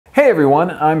Hey everyone,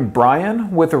 I'm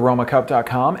Brian with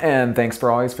Aromacup.com, and thanks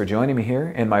for joining me here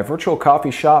in my virtual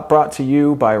coffee shop brought to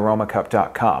you by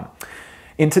Aromacup.com.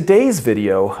 In today's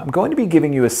video, I'm going to be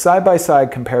giving you a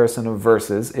side-by-side comparison of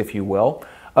versus, if you will,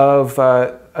 of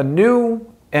a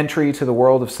new entry to the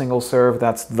world of single serve.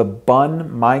 That's the BUNN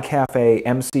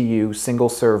MCU Single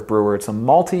Serve Brewer. It's a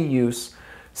multi-use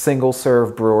single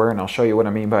serve brewer, and I'll show you what I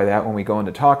mean by that when we go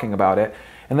into talking about it.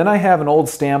 And then I have an old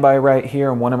standby right here,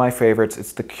 and one of my favorites.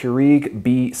 It's the Keurig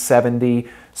B70,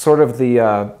 sort of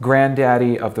the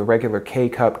granddaddy of the regular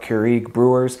K-Cup Keurig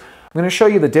brewers. I'm going to show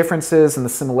you the differences and the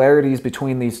similarities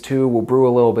between these two. We'll brew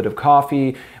a little bit of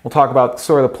coffee. We'll talk about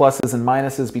sort of the pluses and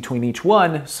minuses between each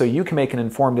one so you can make an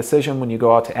informed decision when you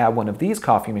go out to add one of these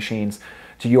coffee machines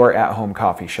to your at-home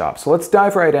coffee shop. So let's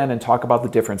dive right in and talk about the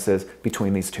differences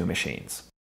between these two machines.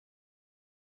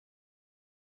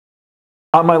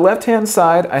 On my left-hand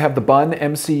side, I have the BUNN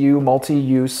MCU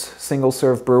multi-use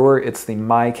single-serve brewer. It's the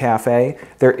Café.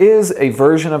 There is a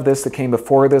version of this that came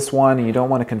before this one, and you don't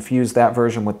want to confuse that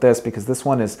version with this because this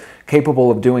one is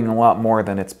capable of doing a lot more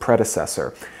than its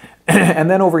predecessor. And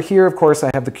then over here, of course,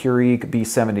 I have the Keurig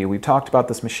B70. We've talked about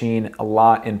this machine a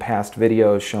lot in past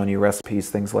videos, showing you recipes,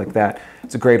 things like that.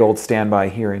 It's a great old standby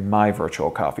here in my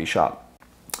virtual coffee shop.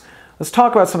 Let's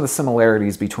talk about some of the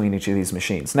similarities between each of these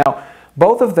machines. Now,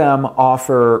 both of them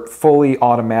offer fully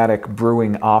automatic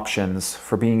brewing options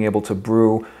for being able to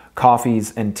brew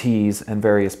coffees and teas and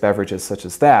various beverages such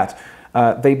as that.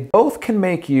 They both can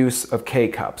make use of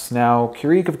K-Cups. Now,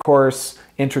 Keurig, of course,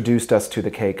 introduced us to the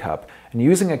K-Cup. And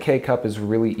using a K-Cup is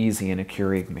really easy in a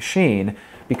Keurig machine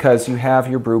because you have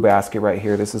your brew basket right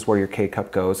here. This is where your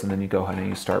K-Cup goes, and then you go ahead and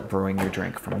you start brewing your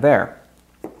drink from there.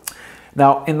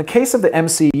 Now, in the case of the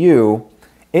MCU,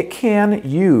 it can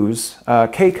use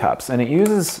K-Cups, and it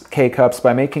uses K-Cups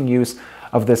by making use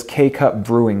of this K-Cup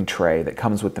brewing tray that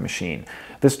comes with the machine.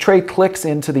 This tray clicks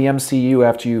into the MCU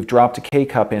after you've dropped a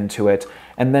K-Cup into it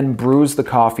and then brews the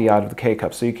coffee out of the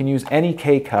K-Cup. So you can use any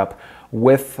K-Cup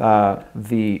with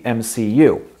the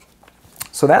MCU.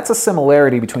 So that's a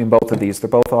similarity between both of these. They're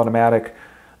both automatic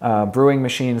brewing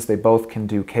machines. They both can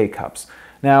do K-Cups.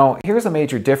 Now, here's a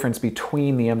major difference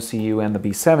between the MCU and the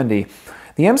B70.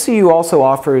 The MCU also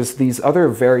offers these other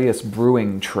various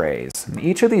brewing trays. And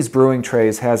each of these brewing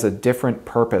trays has a different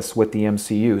purpose with the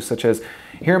MCU, such as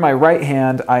here in my right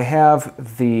hand, I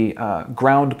have the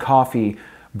ground coffee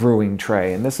brewing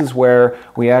tray. And this is where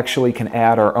we actually can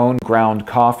add our own ground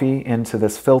coffee into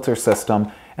this filter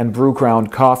system and brew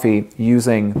ground coffee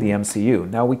using the MCU.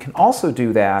 Now, we can also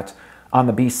do that on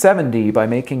the B70 by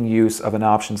making use of an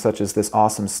option such as this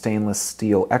awesome stainless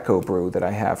steel Echo Brew that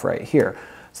I have right here.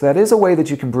 So that is a way that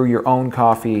you can brew your own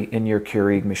coffee in your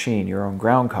Keurig machine, your own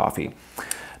ground coffee.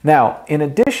 Now, in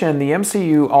addition, the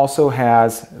MCU also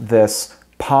has this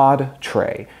pod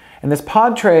tray. And this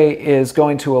pod tray is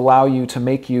going to allow you to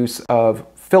make use of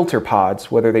filter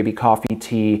pods, whether they be coffee,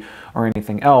 tea, or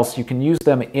anything else. You can use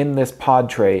them in this pod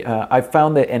tray. I've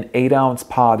found that an 8-ounce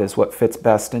pod is what fits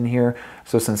best in here.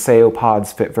 So Senseo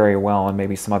pods fit very well, and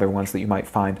maybe some other ones that you might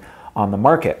find on the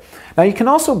market. Now, you can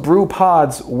also brew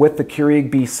pods with the Keurig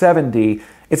B70.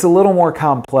 It's a little more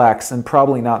complex and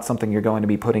probably not something you're going to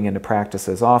be putting into practice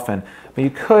as often, but you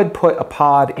could put a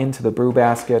pod into the brew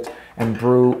basket and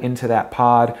brew into that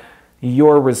pod.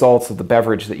 Your results of the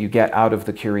beverage that you get out of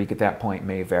the Keurig at that point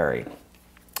may vary.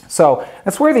 So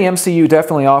that's where the MCU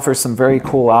definitely offers some very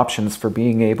cool options for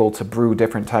being able to brew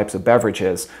different types of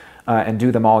beverages and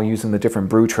do them all using the different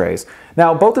brew trays.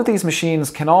 Now, both of these machines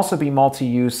can also be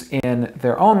multi-use in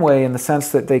their own way, in the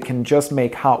sense that they can just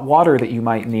make hot water that you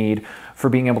might need for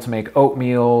being able to make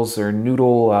oatmeals or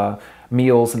noodle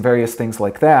meals and various things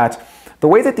like that. The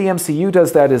way that the MCU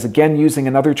does that is, again, using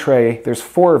another tray. There's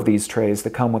 4 of these trays that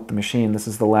come with the machine. This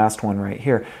is the last one right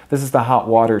here. This is the hot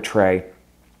water tray.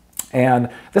 And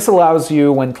this allows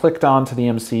you, when clicked onto the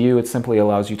MCU, it simply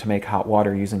allows you to make hot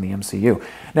water using the MCU.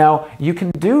 Now, you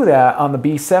can do that on the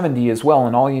B70 as well,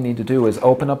 and all you need to do is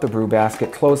open up the brew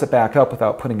basket, close it back up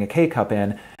without putting a K-Cup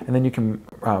in, and then you can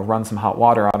run some hot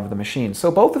water out of the machine. So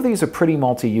both of these are pretty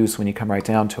multi-use when you come right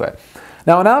down to it.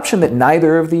 Now, an option that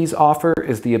neither of these offer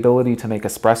is the ability to make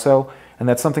espresso, and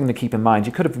that's something to keep in mind.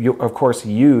 You could, of course,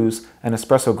 use an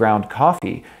espresso ground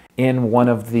coffee in one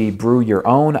of the brew your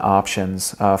own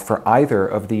options for either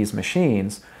of these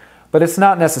machines, but it's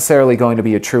not necessarily going to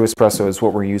be a true espresso as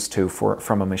what we're used to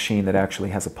from a machine that actually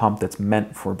has a pump that's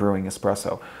meant for brewing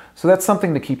espresso. So that's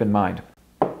something to keep in mind.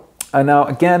 Now,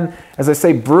 again, as I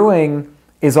say, brewing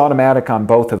is automatic on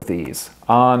both of these.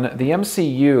 On the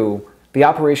MCU, the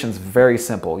operation's very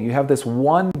simple. You have this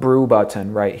one brew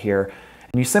button right here,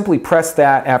 and you simply press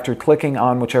that after clicking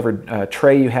on whichever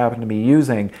tray you happen to be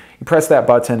using. You press that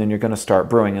button and you're going to start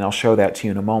brewing, and I'll show that to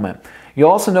you in a moment.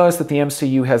 You'll also notice that the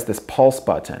MCU has this pulse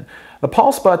button. The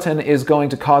pulse button is going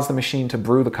to cause the machine to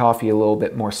brew the coffee a little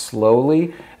bit more slowly,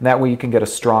 and that way you can get a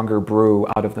stronger brew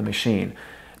out of the machine.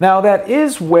 Now that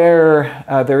is where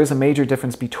there is a major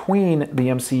difference between the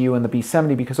MCU and the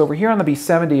B70, because over here on the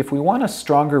B70, if we want a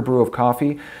stronger brew of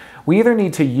coffee, we either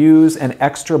need to use an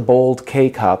extra bold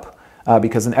K-Cup,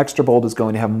 because an extra bold is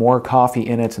going to have more coffee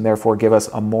in it and therefore give us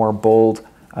a more bold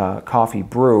coffee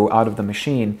brew out of the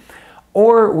machine,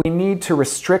 or we need to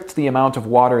restrict the amount of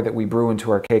water that we brew into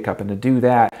our K-Cup, and to do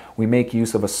that, we make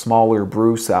use of a smaller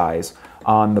brew size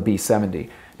on the B70.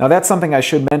 Now that's something I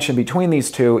should mention between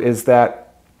these two, is that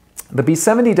the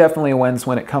B70 definitely wins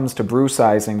when it comes to brew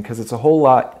sizing because it's a whole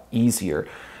lot easier.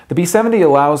 The B70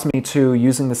 allows me to,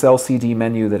 using this LCD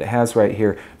menu that it has right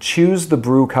here, choose the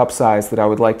brew cup size that I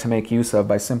would like to make use of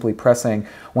by simply pressing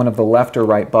one of the left or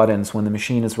right buttons. When the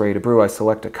machine is ready to brew, I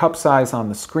select a cup size on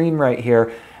the screen right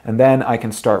here, and then I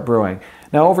can start brewing.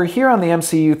 Now over here on the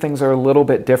MCU, things are a little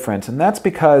bit different, and that's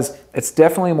because it's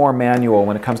definitely more manual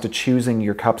when it comes to choosing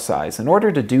your cup size. In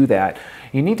order to do that,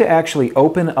 you need to actually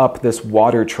open up this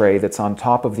water tray that's on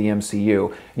top of the MCU.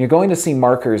 And you're going to see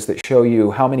markers that show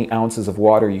you how many ounces of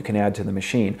water you can add to the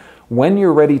machine. When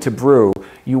you're ready to brew,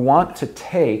 you want to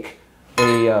take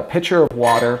a pitcher of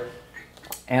water,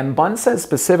 and BUNN says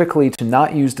specifically to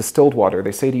not use distilled water.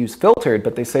 They say to use filtered,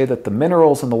 but they say that the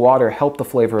minerals in the water help the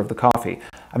flavor of the coffee.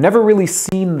 I've never really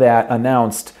seen that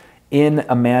announced in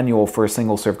a manual for a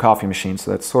single serve coffee machine,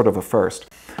 so that's sort of a first.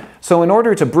 So in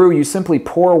order to brew, you simply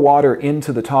pour water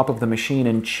into the top of the machine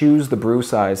and choose the brew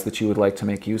size that you would like to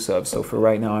make use of. So for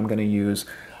right now, I'm going to use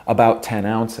about 10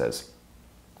 ounces.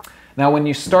 Now when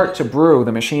you start to brew,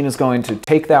 the machine is going to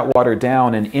take that water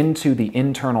down and into the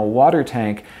internal water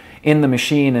tank in the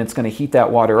machine, and it's going to heat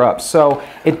that water up. So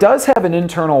it does have an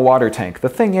internal water tank. The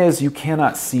thing is, you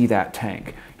cannot see that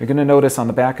tank. You're going to notice on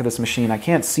the back of this machine, I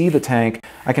can't see the tank.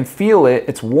 I can feel it.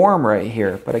 It's warm right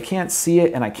here, but I can't see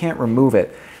it and I can't remove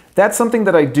it. That's something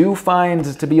that I do find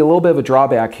to be a little bit of a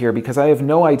drawback here, because I have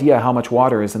no idea how much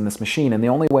water is in this machine, and the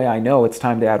only way I know it's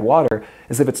time to add water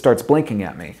is if it starts blinking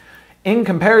at me. In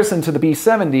comparison to the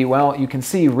B70, well, you can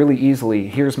see really easily,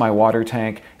 here's my water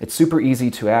tank. It's super easy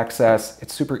to access.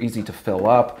 It's super easy to fill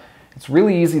up. It's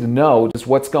really easy to know just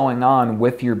what's going on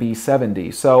with your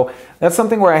B70. So that's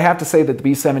something where I have to say that the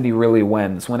B70 really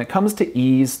wins. When it comes to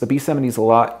ease, the B70 is a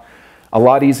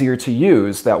lot easier to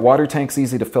use. That water tank's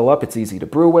easy to fill up. It's easy to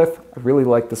brew with. I really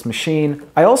like this machine.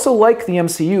 I also like the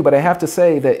MCU, but I have to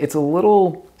say that it's a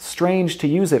little strange to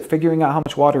use it, figuring out how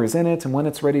much water is in it and when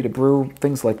it's ready to brew,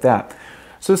 things like that.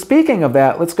 So speaking of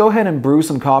that, let's go ahead and brew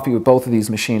some coffee with both of these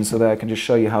machines so that I can just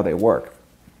show you how they work.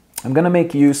 I'm going to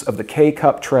make use of the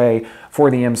K-Cup tray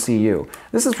for the MCU.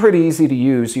 This is pretty easy to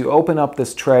use. You open up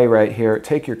this tray right here,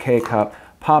 take your K-Cup,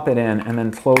 pop it in, and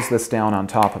then close this down on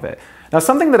top of it. Now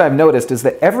something that I've noticed is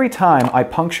that every time I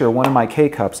puncture one of my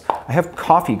K-Cups, I have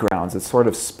coffee grounds that sort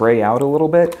of spray out a little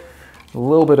bit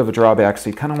of a drawback, so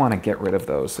you kind of want to get rid of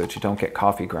those so that you don't get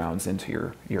coffee grounds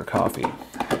into your coffee.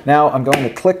 Now I'm going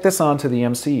to click this onto the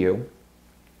MCU,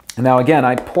 and now again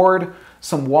I poured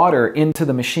some water into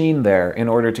the machine there in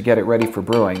order to get it ready for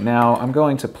brewing. Now I'm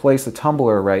going to place a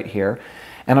tumbler right here,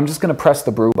 and I'm just going to press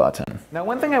the brew button. Now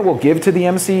one thing I will give to the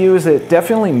MCU is it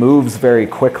definitely moves very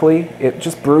quickly. It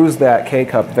just brews that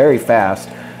K-Cup very fast.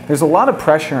 There's a lot of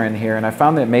pressure in here, and I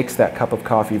found that it makes that cup of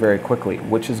coffee very quickly,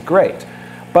 which is great.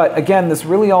 But again, this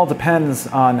really all depends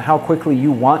on how quickly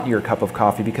you want your cup of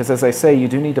coffee, because as I say, you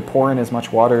do need to pour in as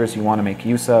much water as you want to make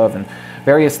use of and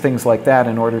various things like that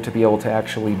in order to be able to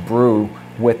actually brew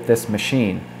with this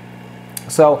machine.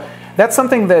 So that's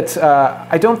something that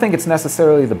I don't think it's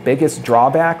necessarily the biggest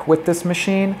drawback with this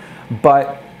machine,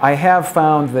 but I have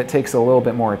found that it takes a little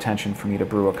bit more attention for me to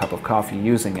brew a cup of coffee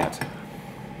using it.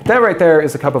 That right there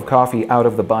is a cup of coffee out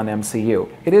of the BUNN MCU.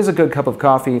 It is a good cup of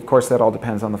coffee. Of course, that all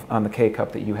depends on the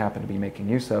K-Cup that you happen to be making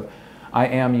use of. I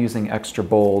am using extra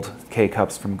bold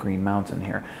K-Cups from Green Mountain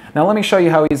here. Now let me show you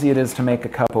how easy it is to make a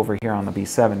cup over here on the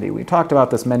B70. We talked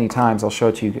about this many times. I'll show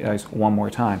it to you guys one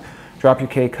more time. Drop your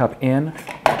K-Cup in,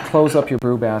 close up your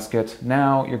brew basket.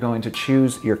 Now you're going to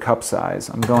choose your cup size.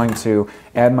 I'm going to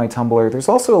add my tumbler. There's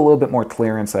also a little bit more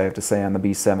clearance, I have to say, on the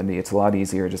B70. It's a lot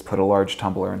easier. Just put a large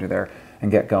tumbler under there and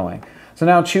get going. So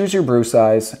now choose your brew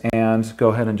size and go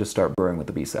ahead and just start brewing with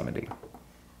the B70.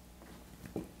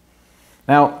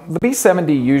 Now, the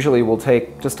B70 usually will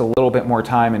take just a little bit more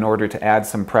time in order to add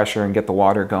some pressure and get the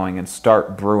water going and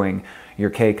start brewing your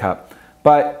K-Cup.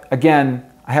 But again,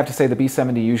 I have to say the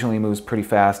B70 usually moves pretty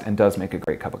fast and does make a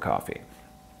great cup of coffee.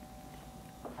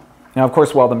 Now, of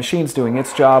course, while the machine's doing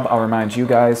its job, I'll remind you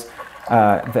guys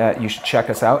that you should check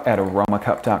us out at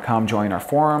Aromacup.com, join our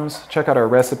forums, check out our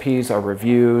recipes, our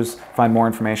reviews, find more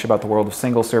information about the world of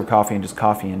single-serve coffee and just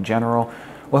coffee in general.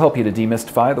 We'll help you to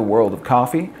demystify the world of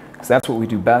coffee, because that's what we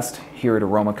do best here at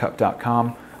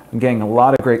Aromacup.com. I'm getting a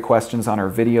lot of great questions on our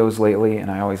videos lately, and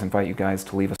I always invite you guys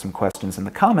to leave us some questions in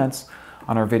the comments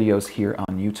on our videos here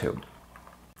on YouTube.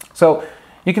 So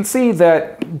you can see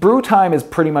that brew time is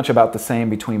pretty much about the same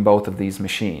between both of these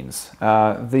machines.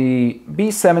 The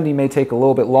B70 may take a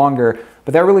little bit longer,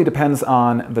 but that really depends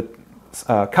on the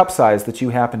cup size that you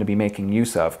happen to be making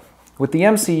use of. With the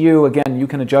MCU, again, you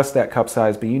can adjust that cup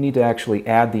size, but you need to actually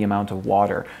add the amount of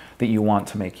water that you want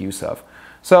to make use of.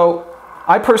 So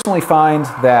I personally find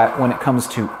that when it comes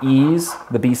to ease,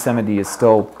 the B70 is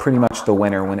still pretty much the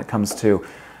winner when it comes to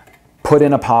put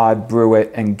in a pod, brew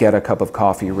it, and get a cup of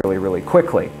coffee really, really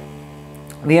quickly.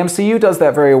 The MCU does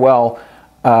that very well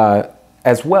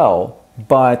as well,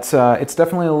 but it's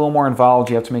definitely a little more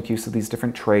involved. You have to make use of these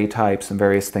different tray types and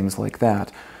various things like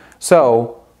that.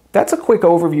 So that's a quick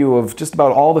overview of just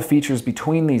about all the features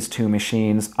between these two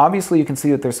machines. Obviously, you can see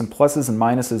that there's some pluses and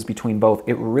minuses between both.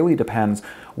 It really depends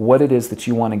what it is that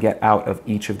you want to get out of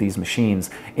each of these machines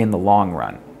in the long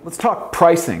run. Let's talk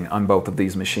pricing on both of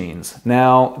these machines.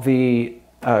 Now, the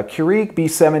Keurig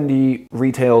B70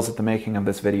 retails at the making of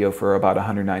this video for about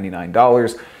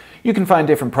 $199. You can find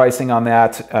different pricing on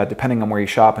that depending on where you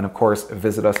shop, and of course,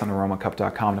 visit us on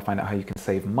Aromacup.com to find out how you can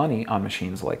save money on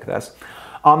machines like this.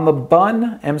 On the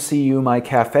BUNN MCU My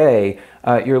Café,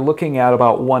 you're looking at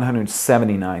about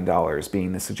 $179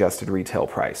 being the suggested retail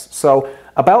price. So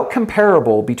about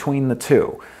comparable between the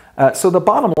two. So the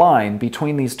bottom line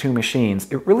between these two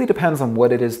machines, it really depends on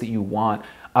what it is that you want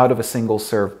out of a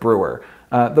single-serve brewer.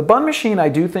 The BUNN machine I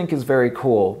do think is very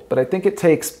cool, but I think it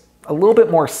takes a little bit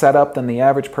more setup than the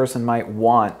average person might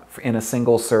want in a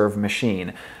single-serve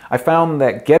machine. I found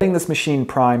that getting this machine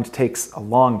primed takes a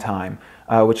long time,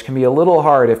 which can be a little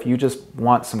hard if you just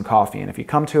want some coffee. And if you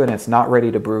come to it and it's not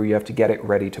ready to brew, you have to get it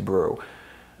ready to brew.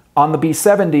 On the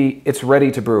B70, it's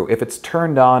ready to brew. If it's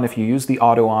turned on, if you use the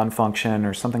auto on function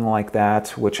or something like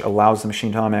that, which allows the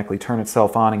machine to automatically turn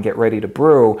itself on and get ready to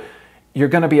brew, you're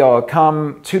going to be able to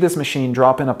come to this machine,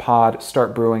 drop in a pod,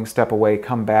 start brewing, step away,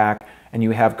 come back, and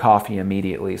you have coffee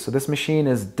immediately. So this machine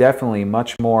is definitely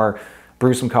much more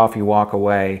brew some coffee, walk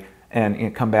away,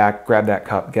 and come back, grab that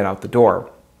cup, get out the door.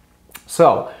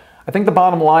 So I think the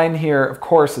bottom line here, of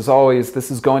course, as always, this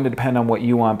is going to depend on what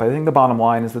you want, but I think the bottom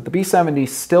line is that the B70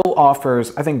 still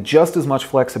offers, I think, just as much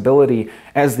flexibility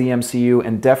as the MCU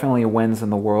and definitely wins in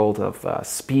the world of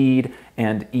speed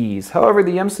and ease. However,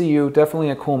 the MCU, definitely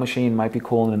a cool machine, might be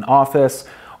cool in an office,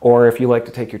 or if you like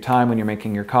to take your time when you're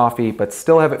making your coffee, but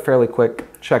still have it fairly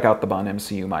quick, check out the BUNN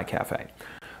MCU My Café.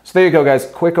 So there you go, guys.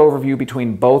 Quick overview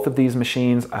between both of these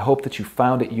machines. I hope that you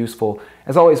found it useful.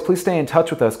 As always, please stay in touch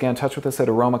with us. Get in touch with us at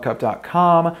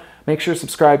Aromacup.com. Make sure to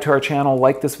subscribe to our channel,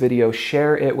 like this video,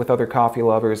 share it with other coffee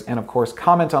lovers, and of course,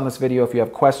 comment on this video if you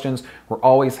have questions. We're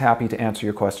always happy to answer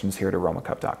your questions here at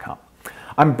Aromacup.com.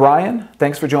 I'm Brian.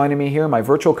 Thanks for joining me here in my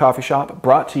virtual coffee shop,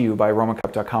 brought to you by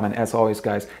Aromacup.com. And as always,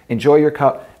 guys, enjoy your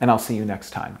cup, and I'll see you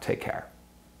next time. Take care.